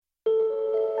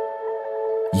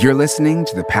You're listening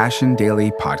to the Passion Daily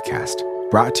Podcast,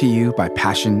 brought to you by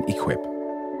Passion Equip.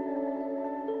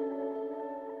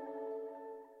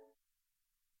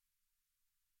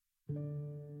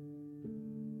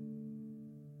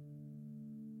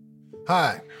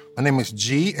 Hi, my name is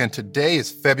G, and today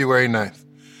is February 9th.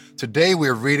 Today we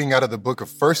are reading out of the book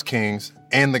of 1 Kings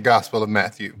and the Gospel of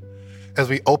Matthew. As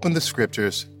we open the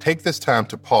scriptures, take this time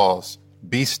to pause,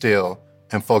 be still,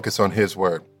 and focus on His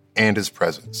word and His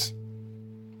presence.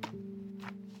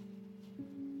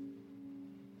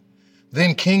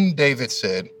 Then King David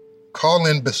said, "Call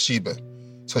in Bathsheba."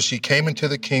 So she came into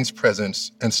the king's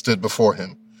presence and stood before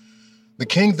him. The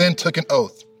king then took an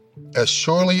oath, "As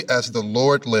surely as the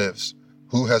Lord lives,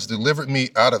 who has delivered me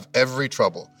out of every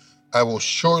trouble, I will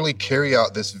surely carry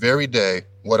out this very day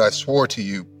what I swore to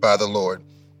you by the Lord,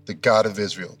 the God of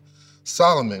Israel.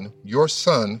 Solomon, your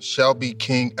son, shall be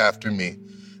king after me,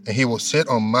 and he will sit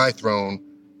on my throne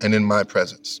and in my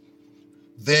presence."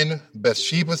 Then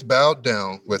Bathsheba bowed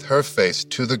down with her face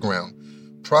to the ground,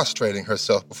 prostrating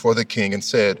herself before the king, and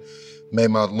said, "May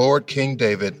my lord King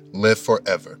David live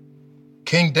forever."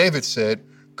 King David said,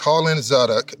 "Call in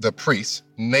Zadok the priest,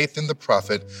 Nathan the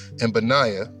prophet, and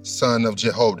Benaiah, son of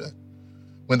Jehoiada."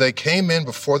 When they came in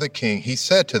before the king, he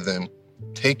said to them,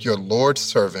 "Take your lord's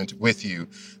servant with you,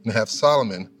 and have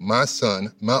Solomon, my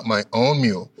son, mount my own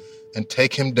mule, and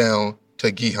take him down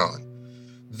to Gihon.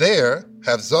 There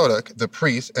have Zadok the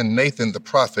priest and Nathan the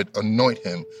prophet anoint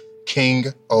him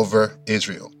king over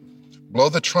Israel. Blow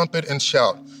the trumpet and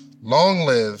shout, 'Long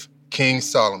live King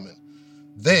Solomon.'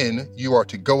 Then you are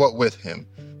to go up with him,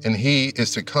 and he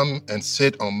is to come and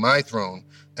sit on my throne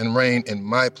and reign in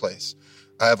my place.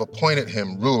 I have appointed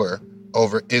him ruler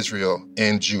over Israel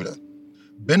and Judah."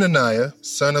 Benaiah,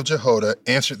 son of Jehoiada,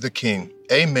 answered the king,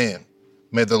 "Amen.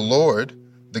 May the Lord,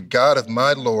 the God of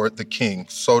my lord the king,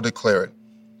 so declare it.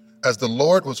 As the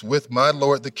Lord was with my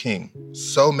lord the king,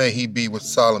 so may he be with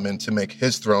Solomon to make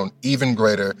his throne even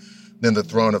greater than the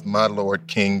throne of my lord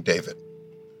King David."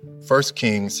 1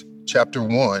 Kings chapter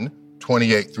 1,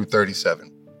 28 through 37.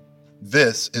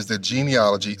 This is the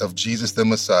genealogy of Jesus the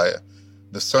Messiah,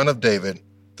 the son of David,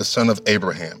 the son of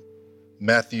Abraham.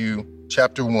 Matthew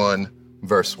chapter 1,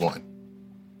 verse 1.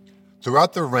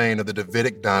 Throughout the reign of the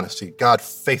Davidic dynasty, God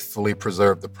faithfully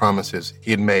preserved the promises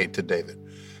he had made to David.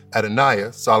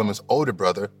 Adoniah, Solomon's older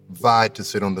brother, vied to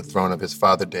sit on the throne of his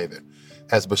father David.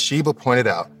 As Bathsheba pointed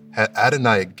out, had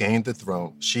Adoniah gained the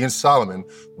throne, she and Solomon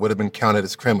would have been counted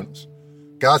as criminals.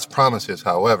 God's promises,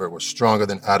 however, were stronger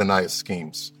than Adoniah's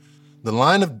schemes. The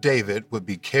line of David would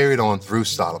be carried on through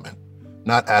Solomon,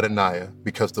 not Adoniah,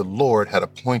 because the Lord had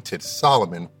appointed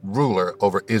Solomon ruler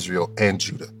over Israel and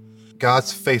Judah.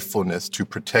 God's faithfulness to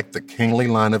protect the kingly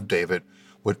line of David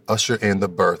would usher in the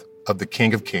birth of the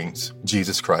King of Kings,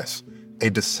 Jesus Christ, a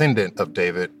descendant of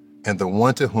David and the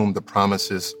one to whom the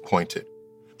promises pointed.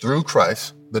 Through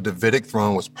Christ, the Davidic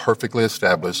throne was perfectly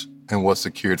established and was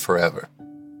secured forever.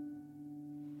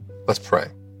 Let's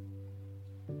pray.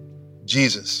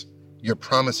 Jesus, your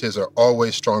promises are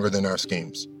always stronger than our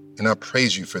schemes, and I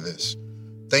praise you for this.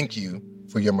 Thank you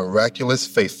for your miraculous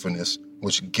faithfulness,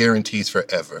 which guarantees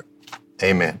forever.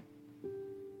 Amen.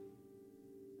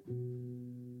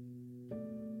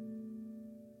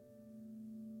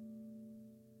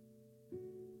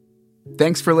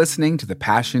 Thanks for listening to the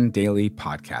Passion Daily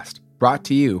Podcast, brought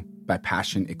to you by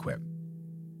Passion Equip.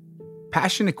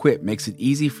 Passion Equip makes it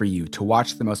easy for you to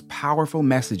watch the most powerful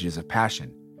messages of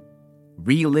passion,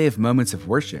 relive moments of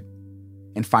worship,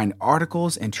 and find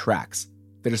articles and tracks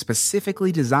that are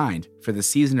specifically designed for the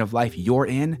season of life you're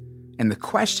in and the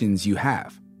questions you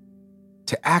have.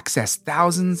 To access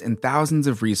thousands and thousands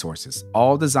of resources,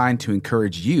 all designed to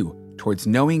encourage you towards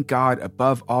knowing God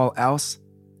above all else,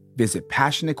 visit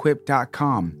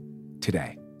PassionEquip.com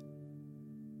today.